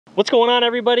What's going on,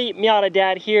 everybody? Miata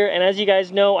Dad here, and as you guys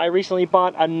know, I recently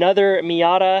bought another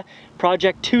Miata,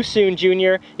 Project Too Soon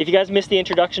Jr. If you guys missed the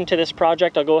introduction to this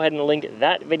project, I'll go ahead and link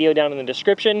that video down in the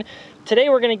description. Today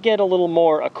we're going to get a little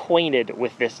more acquainted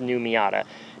with this new Miata.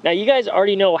 Now, you guys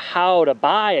already know how to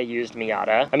buy a used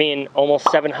Miata. I mean, almost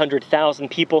 700,000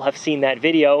 people have seen that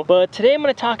video, but today I'm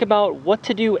going to talk about what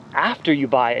to do after you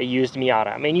buy a used Miata.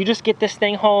 I mean, you just get this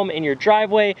thing home in your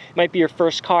driveway, might be your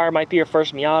first car, might be your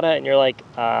first Miata, and you're like,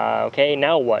 okay,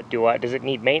 now what? Does it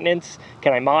need maintenance?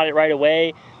 Can I mod it right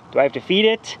away? Do I have to feed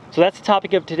it? So that's the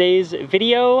topic of today's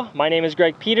video. My name is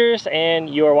Greg Peters, and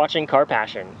you are watching Car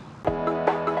Passion.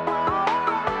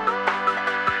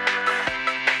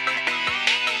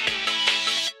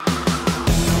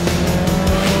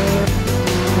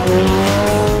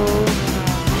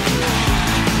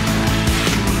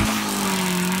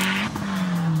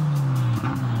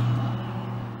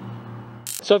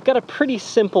 So I've got a pretty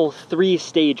simple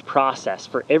three-stage process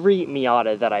for every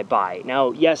Miata that I buy.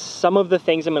 Now, yes, some of the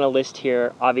things I'm going to list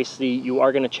here, obviously you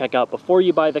are going to check out before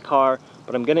you buy the car,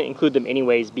 but I'm going to include them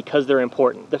anyways because they're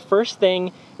important. The first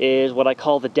thing is what I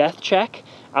call the death check.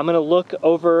 I'm going to look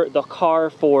over the car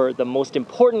for the most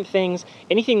important things,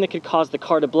 anything that could cause the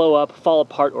car to blow up, fall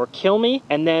apart, or kill me.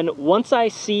 And then once I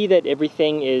see that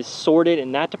everything is sorted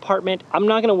in that department, I'm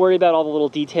not going to worry about all the little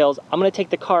details. I'm going to take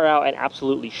the car out and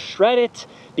absolutely shred it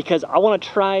because I want to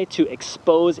try to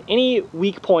expose any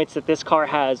weak points that this car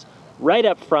has right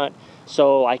up front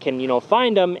so I can,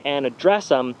 find them and address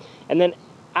them. And then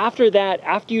after that,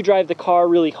 after you drive the car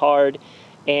really hard,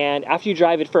 and after you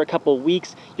drive it for a couple of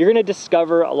weeks, you're going to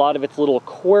discover a lot of its little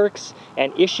quirks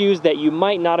and issues that you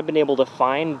might not have been able to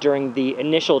find during the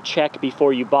initial check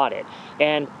before you bought it.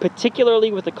 And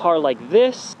particularly with a car like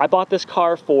this, I bought this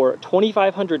car for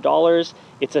 $2,500.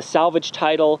 It's a salvage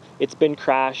title. It's been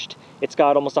crashed. It's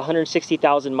got almost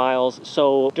 160,000 miles.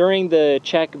 So during the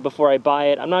check before I buy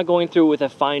it, I'm not going through with a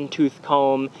fine-tooth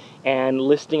comb and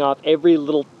listing off every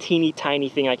little teeny tiny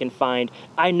thing I can find.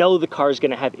 I know the car's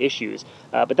gonna have issues,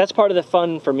 but that's part of the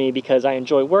fun for me because I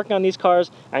enjoy working on these cars.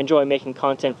 I enjoy making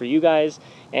content for you guys.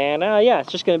 And yeah,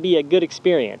 it's just gonna be a good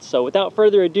experience. So without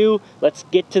further ado, let's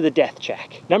get to the death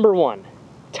check. Number one,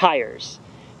 tires.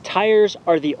 Tires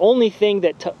are the only thing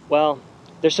that,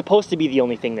 they're supposed to be the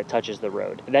only thing that touches the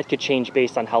road. That could change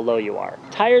based on how low you are.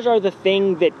 Tires are the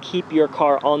thing that keep your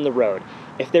car on the road.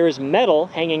 If there is metal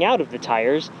hanging out of the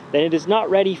tires, then it is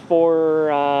not ready for,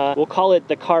 we'll call it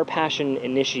the Car Passion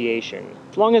initiation.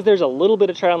 As long as there's a little bit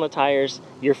of tread on the tires,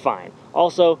 you're fine.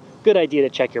 Also, good idea to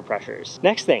check your pressures.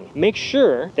 Next thing, make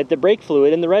sure that the brake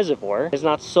fluid in the reservoir is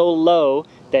not so low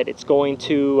that it's going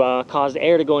to cause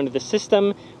air to go into the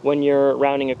system when you're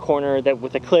rounding a corner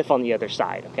with a cliff on the other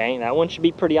side, okay? That one should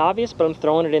be pretty obvious, but I'm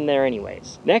throwing it in there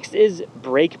anyways. Next is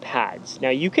brake pads. Now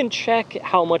you can check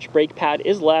how much brake pad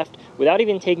is left without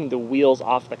even taking the wheels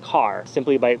off the car,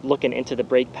 simply by looking into the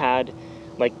brake pad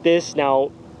like this.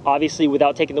 Now, obviously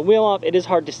without taking the wheel off, it is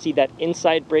hard to see that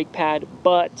inside brake pad,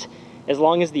 but as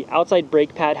long as the outside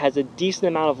brake pad has a decent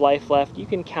amount of life left, you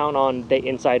can count on the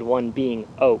inside one being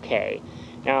okay.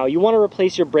 Now, you want to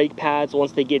replace your brake pads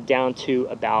once they get down to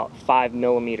about 5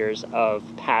 millimeters of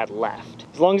pad left.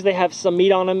 As long as they have some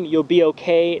meat on them, you'll be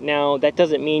okay. Now, that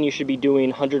doesn't mean you should be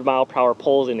doing 100-mile-per-hour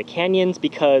pulls in the canyons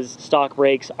because stock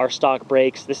brakes are stock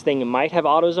brakes. This thing might have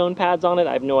AutoZone pads on it,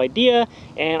 I have no idea,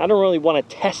 and I don't really want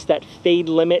to test that fade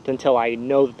limit until I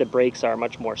know that the brakes are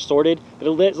much more sorted. But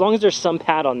as long as there's some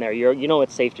pad on there, you know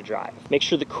it's safe to drive. Make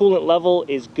sure the coolant level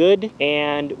is good,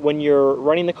 and when you're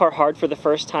running the car hard for the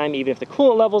first time, even if the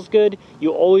coolant level's good,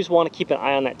 you always want to keep an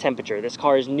eye on that temperature. This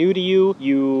car is new to you.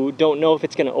 You don't know if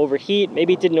it's going to overheat.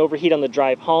 Maybe it didn't overheat on the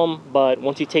drive home, but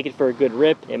once you take it for a good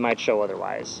rip, it might show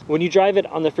otherwise. When you drive it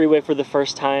on the freeway for the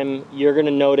first time, you're going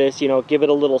to notice, give it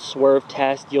a little swerve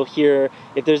test. You'll hear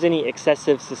if there's any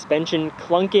excessive suspension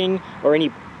clunking or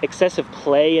any excessive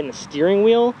play in the steering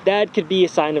wheel. That could be a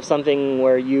sign of something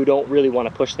where you don't really want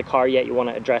to push the car yet. You want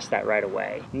to address that right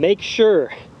away. Make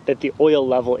sure that the oil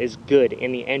level is good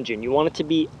in the engine. You want it to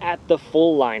be at the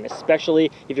full line,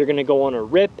 especially if you're going to go on a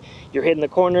rip, you're hitting the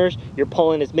corners, you're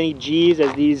pulling as many G's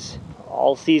as these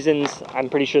all seasons. I'm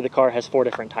pretty sure the car has 4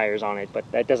 different tires on it, but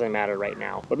that doesn't matter right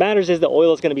now. What matters is the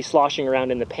oil is going to be sloshing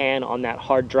around in the pan on that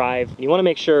hard drive. You want to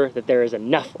make sure that there is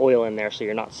enough oil in there so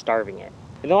you're not starving it.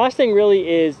 And the last thing really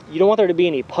is you don't want there to be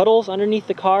any puddles underneath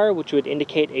the car, which would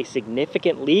indicate a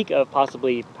significant leak of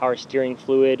possibly power steering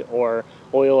fluid or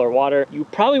oil or water. You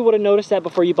probably would have noticed that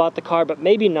before you bought the car, but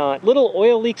maybe not. Little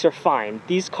oil leaks are fine.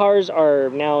 These cars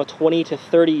are now 20 to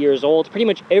 30 years old. Pretty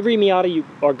much every Miata you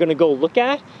are going to go look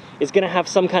at is gonna have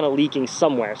some kind of leaking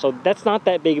somewhere. So that's not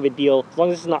that big of a deal, as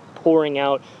long as it's not pouring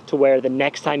out to where the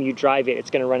next time you drive it, it's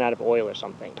gonna run out of oil or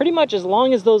something. Pretty much as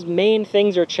long as those main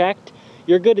things are checked,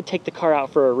 you're good to take the car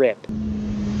out for a rip.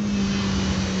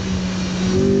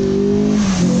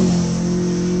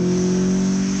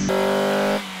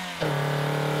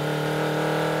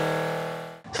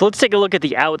 So let's take a look at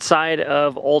the outside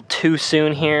of old Too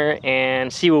Soon here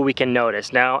and see what we can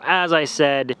notice. Now, as I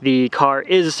said, the car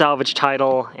is a salvage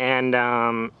title, and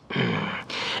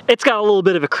it's got a little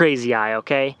bit of a crazy eye,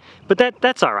 okay? But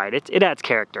that's all right, it adds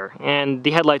character. And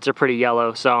the headlights are pretty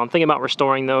yellow, so I'm thinking about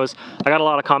restoring those. I got a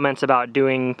lot of comments about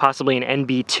doing possibly an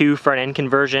NB2 front end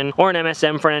conversion or an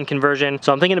MSM front end conversion,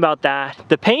 so I'm thinking about that.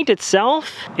 The paint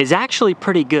itself is actually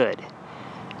pretty good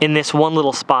in this one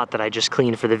little spot that I just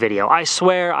cleaned for the video. I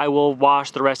swear I will wash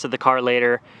the rest of the car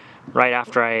later, right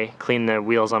after I clean the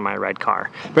wheels on my red car.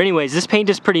 But anyways, this paint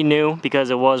is pretty new because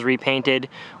it was repainted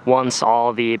once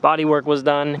all the bodywork was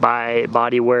done. By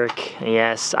bodywork,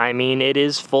 yes, I mean it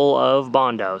is full of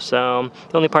Bondo. So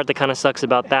the only part that kind of sucks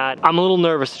about that, I'm a little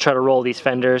nervous to try to roll these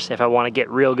fenders if I want to get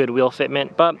real good wheel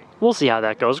fitment, but we'll see how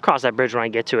that goes. Cross that bridge when I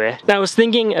get to it. Now, I was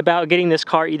thinking about getting this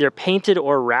car either painted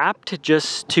or wrapped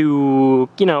just to,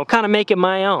 you know, kind of make it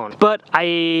my own. But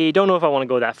I don't know if I want to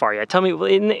go that far yet. Tell me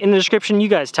in the description, you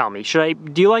guys tell me. Do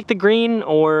you like the green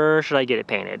or should I get it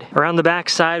painted? Around the back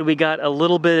side, we got a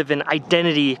little bit of an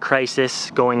identity crisis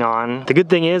going on. The good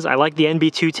thing is I like the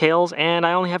NB2 tails and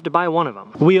I only have to buy one of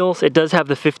them. Wheels, it does have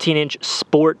the 15-inch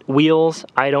sport wheels.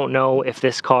 I don't know if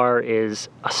this car is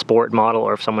a sport model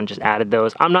or if someone just added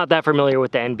those. I'm not that familiar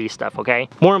with the NB stuff, okay?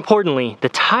 More importantly, the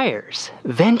tires.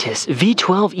 Ventus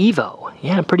V12 Evo.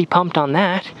 Yeah, I'm pretty pumped on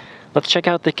that. Let's check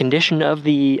out the condition of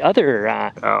the other,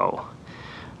 All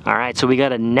right, so we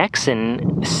got a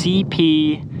Nexen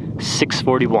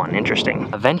CP641, interesting.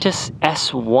 A Ventus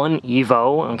S1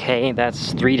 Evo, okay,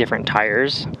 that's 3 different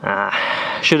tires.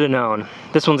 Should have known.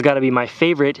 This one's gotta be my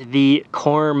favorite, the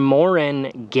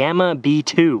Cormoran Gamma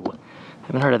B2.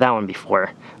 Haven't heard of that one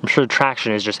before. I'm sure the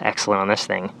traction is just excellent on this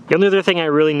thing. The only other thing I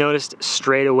really noticed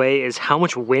straight away is how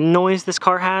much wind noise this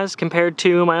car has compared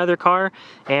to my other car,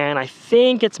 and I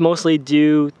think it's mostly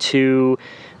due to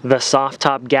the soft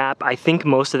top gap. I think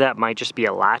most of that might just be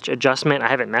a latch adjustment. I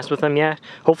haven't messed with them yet.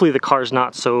 Hopefully the car's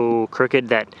not so crooked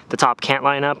that the top can't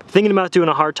line up. Thinking about doing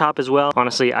a hard top as well.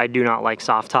 Honestly, I do not like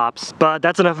soft tops. But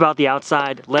that's enough about the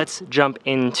outside. Let's jump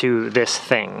into this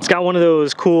thing. It's got one of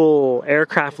those cool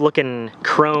aircraft looking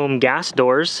chrome gas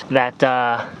doors that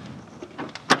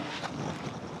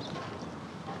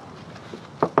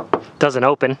doesn't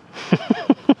open.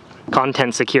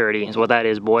 Content security is what that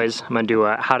is, boys. I'm gonna do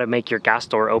a how to make your gas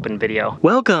door open video.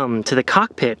 Welcome to the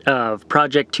cockpit of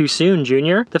Project Too Soon,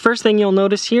 Junior. The first thing you'll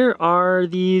notice here are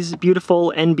these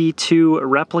beautiful NB2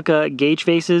 replica gauge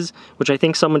faces, which I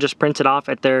think someone just printed off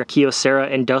at their Kyocera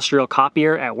industrial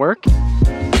copier at work.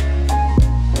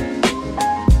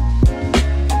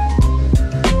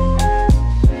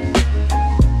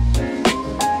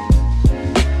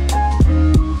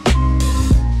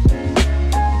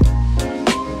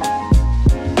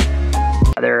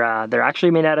 They're actually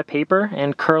made out of paper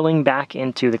and curling back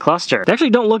into the cluster. They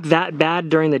actually don't look that bad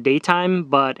during the daytime,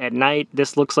 but at night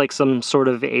this looks like some sort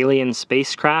of alien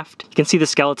spacecraft. You can see the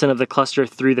skeleton of the cluster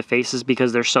through the faces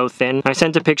because they're so thin. I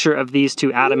sent a picture of these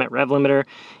to Adam at Rev Limiter,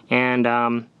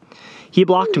 and he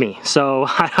blocked me, so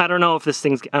I don't know if this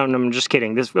thing's, I'm just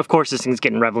kidding. Of course this thing's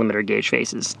getting Rev Limiter gauge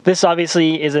faces. This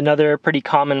obviously is another pretty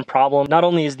common problem. Not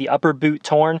only is the upper boot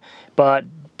torn, but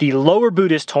the lower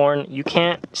boot is torn. You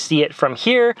can't see it from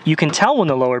here. You can tell when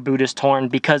the lower boot is torn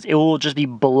because it will just be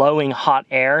blowing hot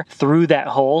air through that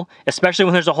hole, especially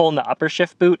when there's a hole in the upper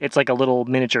shift boot. It's like a little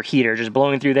miniature heater just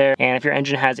blowing through there. And if your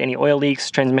engine has any oil leaks,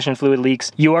 transmission fluid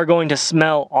leaks, you are going to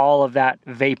smell all of that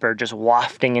vapor just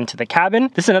wafting into the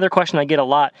cabin. This is another question I get a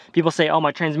lot. People say, oh,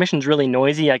 my transmission's really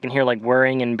noisy. I can hear like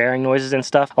whirring and bearing noises and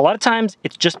stuff. A lot of times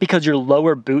it's just because your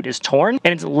lower boot is torn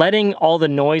and it's letting all the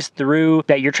noise through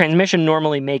that your transmission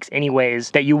normally makes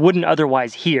anyways that you wouldn't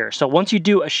otherwise hear. So once you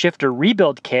do a shifter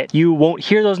rebuild kit, you won't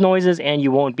hear those noises and you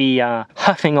won't be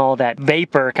huffing all that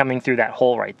vapor coming through that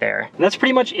hole right there. And that's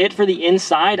pretty much it for the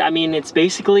inside. I mean, it's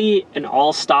basically an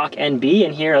all stock NB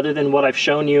in here other than what I've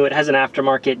shown you. It has an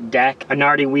aftermarket deck, a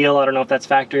Nardi wheel. I don't know if that's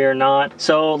factory or not.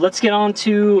 So let's get on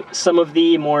to some of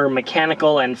the more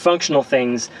mechanical and functional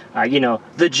things, you know,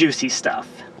 the juicy stuff.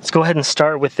 Let's go ahead and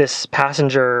start with this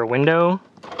passenger window.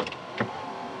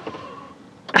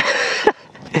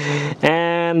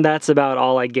 And that's about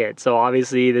all I get. So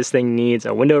obviously this thing needs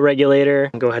a window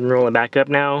regulator. Go ahead and roll it back up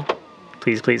now.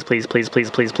 Please, please, please, please,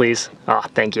 please, please, please. Oh,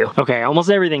 thank you. Okay,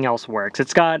 almost everything else works.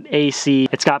 It's got AC,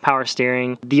 it's got power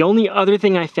steering. The only other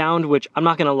thing I found, which I'm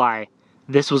not gonna lie,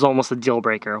 this was almost a deal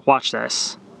breaker. Watch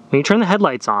this. When you turn the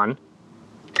headlights on,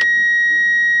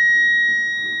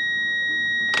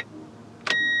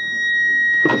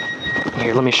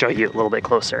 here, let me show you a little bit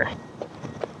closer.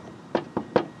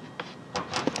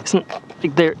 Isn't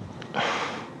like there,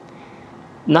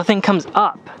 nothing comes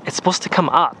up. It's supposed to come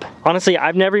up. Honestly,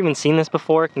 I've never even seen this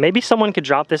before. Maybe someone could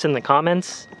drop this in the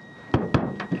comments.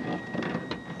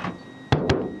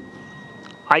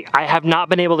 I have not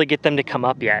been able to get them to come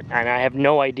up yet, and I have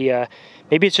no idea.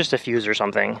 Maybe it's just a fuse or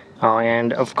something. Oh,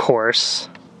 and of course,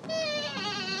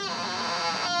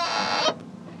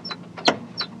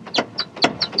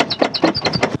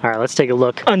 all right, let's take a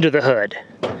look under the hood.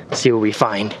 See what we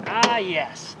find. Ah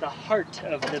yes, the heart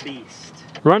of the beast.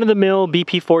 Run-of-the-mill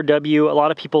BP4W, a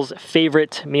lot of people's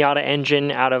favorite Miata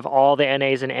engine out of all the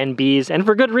NAs and NBs, and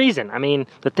for good reason. I mean,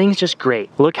 the thing's just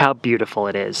great. Look how beautiful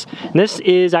it is. And this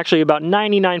is actually about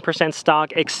 99%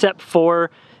 stock, except for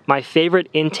my favorite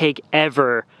intake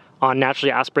ever on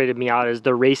naturally aspirated Miatas,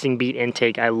 the Racing Beat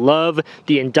intake. I love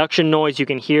the induction noise you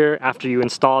can hear after you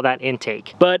install that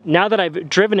intake. But now that I've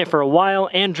driven it for a while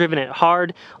and driven it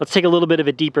hard, let's take a little bit of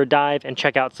a deeper dive and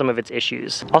check out some of its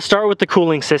issues. I'll start with the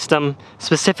cooling system,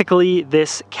 specifically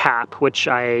this cap, which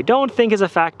I don't think is a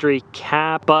factory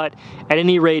cap, but at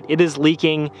any rate, it is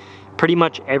leaking pretty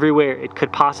much everywhere it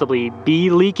could possibly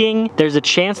be leaking. There's a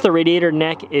chance the radiator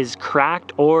neck is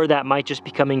cracked, or that might just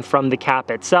be coming from the cap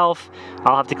itself.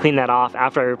 I'll have to clean that off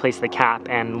after I replace the cap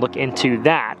and look into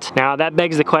that. Now that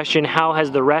begs the question, how has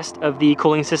the rest of the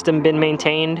cooling system been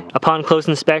maintained? Upon close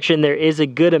inspection, there is a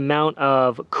good amount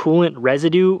of coolant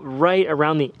residue right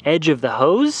around the edge of the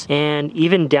hose and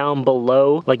even down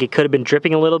below, like it could have been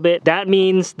dripping a little bit. That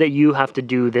means that you have to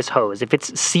do this hose. If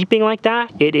it's seeping like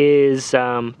that, it is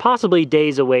possibly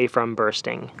days away from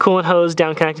bursting. Coolant hose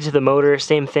down connected to the motor,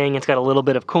 same thing. It's got a little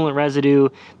bit of coolant residue,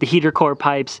 the heater core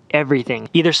pipes, everything.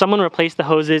 Either someone replaced the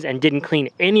hoses and didn't clean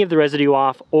any of the residue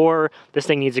off, or this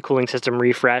thing needs a cooling system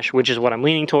refresh, which is what I'm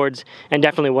leaning towards and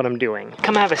definitely what I'm doing.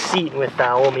 Come have a seat with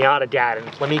old Miata Dad,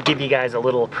 and let me give you guys a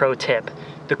little pro tip.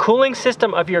 The cooling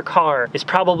system of your car is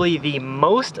probably the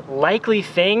most likely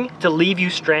thing to leave you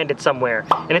stranded somewhere.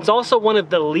 And it's also one of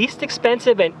the least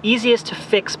expensive and easiest to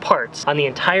fix parts on the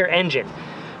entire engine.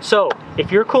 So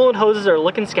if your coolant hoses are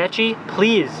looking sketchy,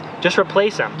 please just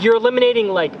replace them. You're eliminating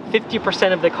like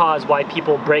 50% of the cause why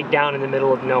people break down in the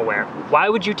middle of nowhere. Why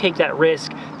would you take that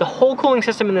risk? The whole cooling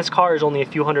system in this car is only a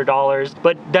few $100s,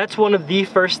 but that's one of the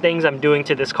first things I'm doing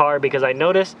to this car because I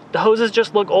noticed the hoses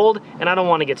just look old and I don't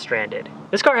want to get stranded.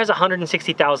 This car has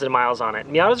 160,000 miles on it.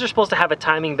 Miatas are supposed to have a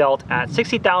timing belt at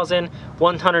 60,000,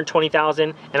 120,000,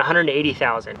 and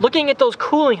 180,000. Looking at those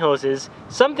cooling hoses,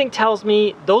 something tells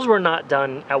me those were not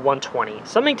done at 120.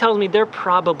 Something tells me they're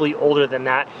probably older than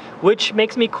that, which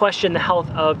makes me question the health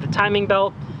of the timing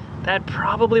belt. That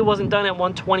probably wasn't done at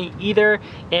 120 either.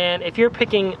 And if you're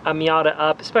picking a Miata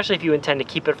up, especially if you intend to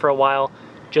keep it for a while,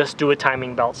 just do a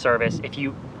timing belt service.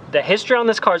 The history on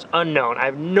this car is unknown. I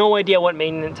have no idea what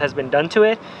maintenance has been done to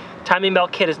it. Timing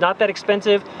belt kit is not that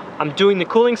expensive. I'm doing the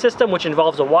cooling system, which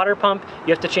involves a water pump.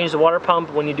 You have to change the water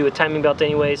pump when you do a timing belt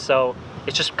anyway, so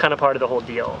it's just kind of part of the whole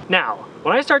deal. Now,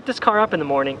 when I start this car up in the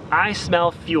morning, I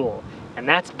smell fuel, and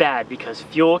that's bad because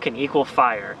fuel can equal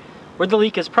fire. Where the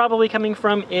leak is probably coming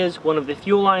from is one of the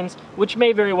fuel lines, which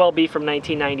may very well be from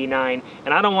 1999,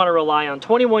 and I don't want to rely on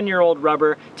 21-year-old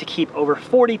rubber to keep over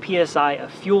 40 PSI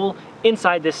of fuel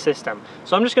inside this system.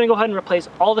 So I'm just going to go ahead and replace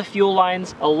all the fuel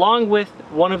lines, along with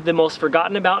one of the most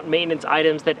forgotten about maintenance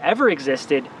items that ever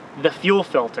existed, the fuel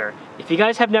filter. If you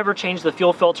guys have never changed the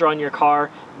fuel filter on your car,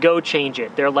 go change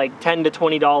it. They're like $10 to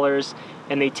 $20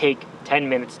 and they take 10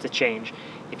 minutes to change.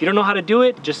 If you don't know how to do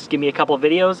it, just give me a couple of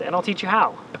videos and I'll teach you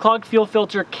how. A clogged fuel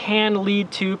filter can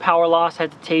lead to power loss,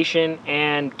 hesitation,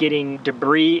 and getting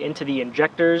debris into the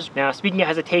injectors. Now, speaking of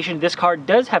hesitation, this car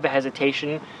does have a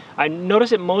hesitation. I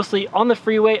notice it mostly on the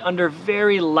freeway under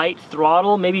very light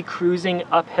throttle, maybe cruising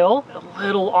uphill, a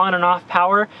little on and off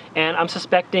power, and I'm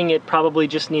suspecting it probably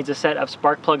just needs a set of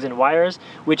spark plugs and wires,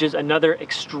 which is another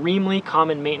extremely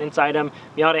common maintenance item.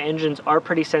 Miata engines are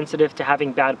pretty sensitive to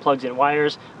having bad plugs and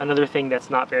wires, another thing that's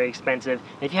not very expensive.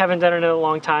 If you haven't done it in a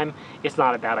long time, it's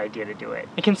not a bad idea to do it.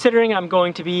 And considering I'm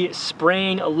going to be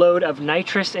spraying a load of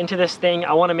nitrous into this thing,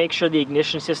 I want to make sure the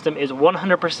ignition system is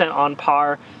 100% on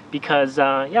par because,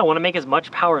 yeah, I want to make as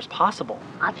much power as possible.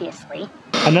 Obviously.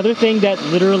 Another thing that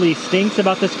literally stinks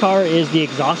about this car is the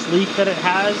exhaust leak that it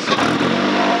has.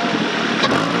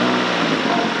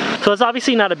 So it's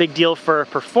obviously not a big deal for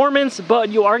performance, but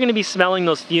you are going to be smelling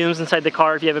those fumes inside the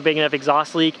car if you have a big enough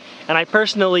exhaust leak. And I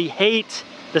personally hate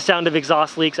the sound of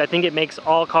exhaust leaks. I think it makes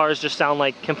all cars just sound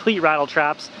like complete rattle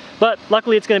traps. But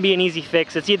luckily it's going to be an easy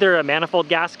fix. It's either a manifold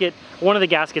gasket or one of the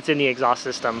gaskets in the exhaust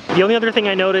system. The only other thing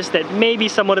I noticed that may be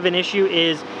somewhat of an issue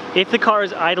is if the car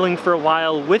is idling for a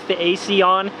while with the AC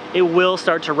on, it will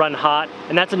start to run hot.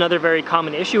 And that's another very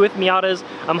common issue with Miatas.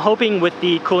 I'm hoping with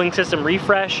the cooling system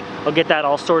refresh, I'll get that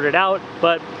all sorted out,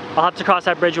 but I'll have to cross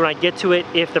that bridge when I get to it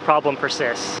if the problem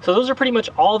persists. So those are pretty much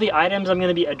all the items I'm going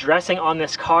to be addressing on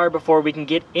this car before we can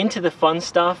get into the fun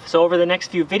stuff. So over the next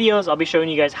few videos, I'll be showing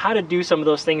you guys how to do some of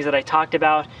those things that I talked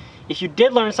about. If you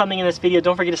did learn something in this video,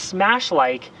 don't forget to smash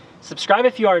like, subscribe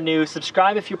if you are new,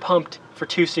 subscribe if you're pumped for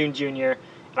Too Soon Junior,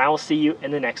 and I will see you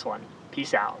in the next one.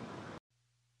 Peace out.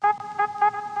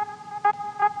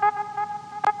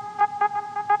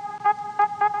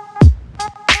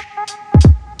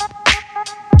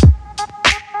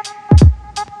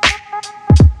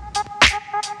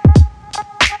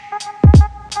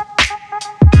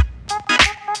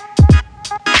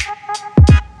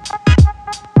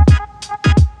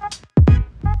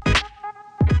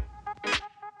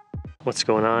 What's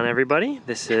going on, everybody?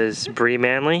 This is Bree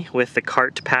Manley with the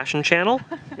Kart Passion channel,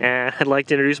 and I'd like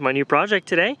to introduce my new project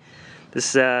today. This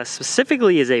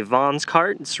specifically is a Vaughn's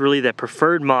kart. It's really the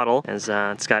preferred model, as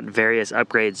it's got various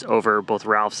upgrades over both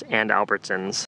Ralph's and Albertsons.